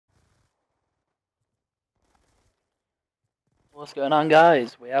What's going on,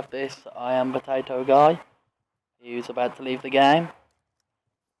 guys? We have this I am potato guy who's about to leave the game.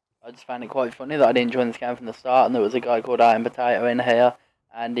 I just found it quite funny that I didn't join this game from the start and there was a guy called I am potato in here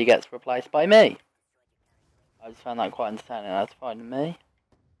and he gets replaced by me. I just found that quite entertaining. That's fine me.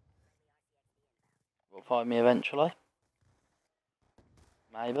 Will find me eventually.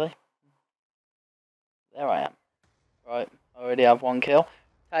 Maybe. There I am. Right, I already have one kill.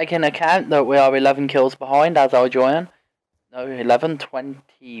 Take into account that we are 11 kills behind as I join. No, 11,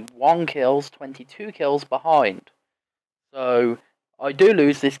 21 kills, 22 kills behind. So, I do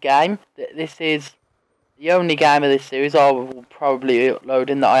lose this game. This is the only game of this series I will probably upload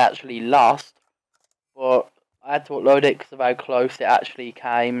in that I actually lost. But I had to upload it because of how close it actually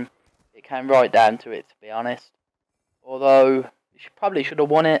came. It came right down to it, to be honest. Although, probably should have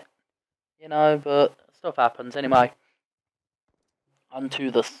won it, you know, but stuff happens. Anyway,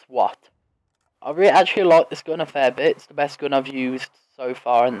 onto the Swat. I actually like this gun a fair bit. It's the best gun I've used so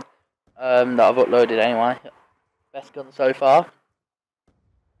far, and that I've uploaded anyway. Best gun so far.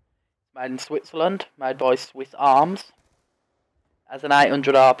 It's made in Switzerland, made by Swiss Arms. Has an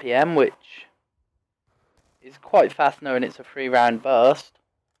 800 RPM, which is quite fast knowing it's a 3-round burst.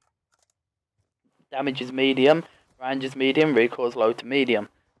 Damage is medium, range is medium, recoil is low to medium.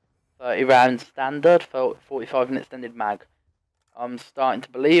 30 rounds standard, 45 in extended mag. I'm starting to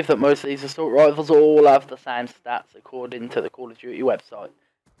believe that most of these assault rifles all have the same stats according to the Call of Duty website.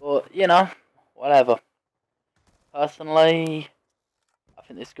 But, you know, whatever. Personally, I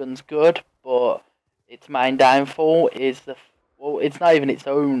think this gun's good, but its main downfall is well, it's not even its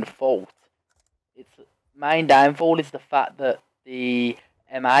own fault. Its main downfall is the fact that the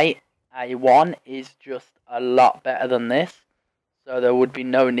M8 A1 is just a lot better than this. So there would be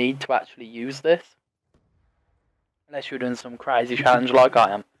no need to actually use this. Unless you're doing some crazy challenge like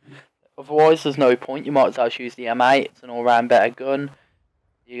I am. Otherwise, there's no point. You might as well choose the M8. It's an all-round better gun.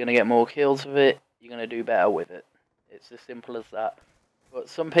 You're going to get more kills with it. You're going to do better with it. It's as simple as that. But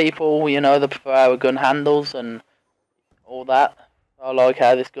some people, you know, they prefer how a gun handles and all that. I like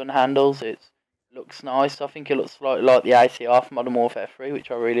how this gun handles. It looks nice. I think it looks slightly like the ACR from Modern Warfare 3, which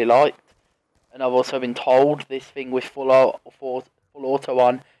I really liked. And I've also been told this thing with full auto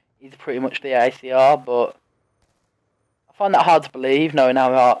on is pretty much the ACR, but I find that hard to believe, knowing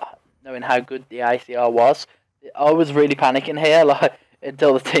how good the ACR was. I was really panicking here, like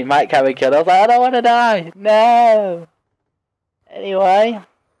until the teammate came and killed. I was like, I don't want to die. No. Anyway,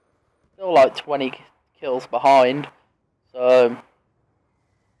 still like 20 kills behind. So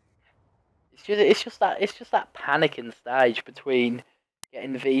it's just that panicking stage between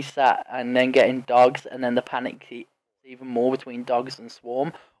getting VSAT and then getting dogs, and then the panic even more between dogs and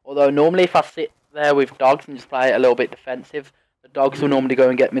swarm. Although normally if I sit there with dogs and just play it a little bit defensive, the dogs will normally go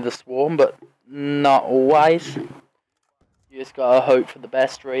and get me the swarm, but not always. You just gotta hope for the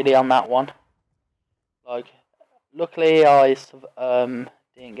best really on that one. Like, luckily I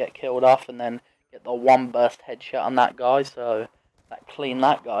didn't get killed off and then get the one burst headshot on that guy, so that cleaned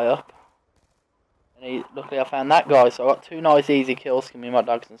that guy up. And luckily I found that guy, so I got 2 nice easy kills from me, my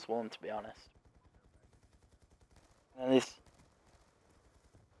dogs and swarm, to be honest. And this,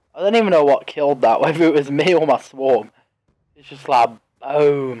 I don't even know what killed that, whether it was me or my swarm. It's just like,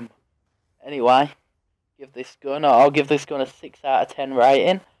 boom. Anyway, I'll give this gun a 6 out of 10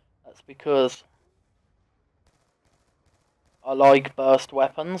 rating. That's because I like burst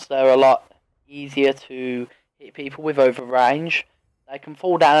weapons. They're a lot easier to hit people with over range. They can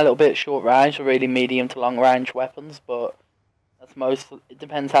fall down a little bit short range, or really medium to long range weapons, but it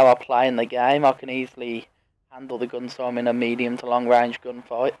depends how I play in the game. I can easily handle the gun, so I'm in a medium to long range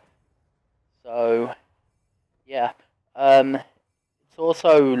gunfight. So, yeah. It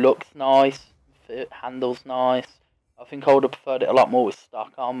also looks nice. It handles nice. I think I would have preferred it a lot more with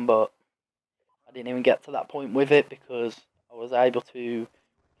stock on, but I didn't even get to that point with it because I was able to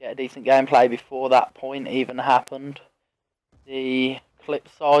get a decent gameplay before that point even happened. The clip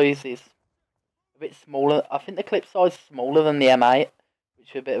size is a bit smaller. I think the clip size is smaller than the M8, which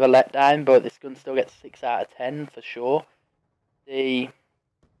is a bit of a letdown, but this gun still gets 6 out of 10 for sure. I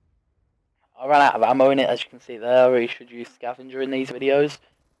ran out of ammo in it, as you can see there. I really should use scavenger in these videos.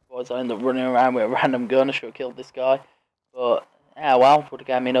 Otherwise I end up running around with a random gun. I should have killed this guy. But, yeah, well, would have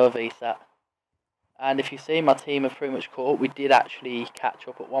given me another VSAT. And if you see, my team have pretty much caught. We did actually catch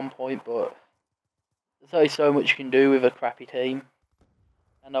up at one point, but there's only so much you can do with a crappy team.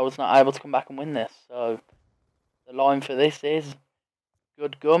 And I was not able to come back and win this. So, the line for this is,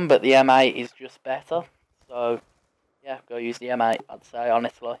 good gun, but the M8 is just better. So, yeah, go use the M8, I'd say,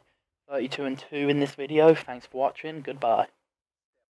 honestly. 32 and 2 in this video. Thanks for watching. Goodbye.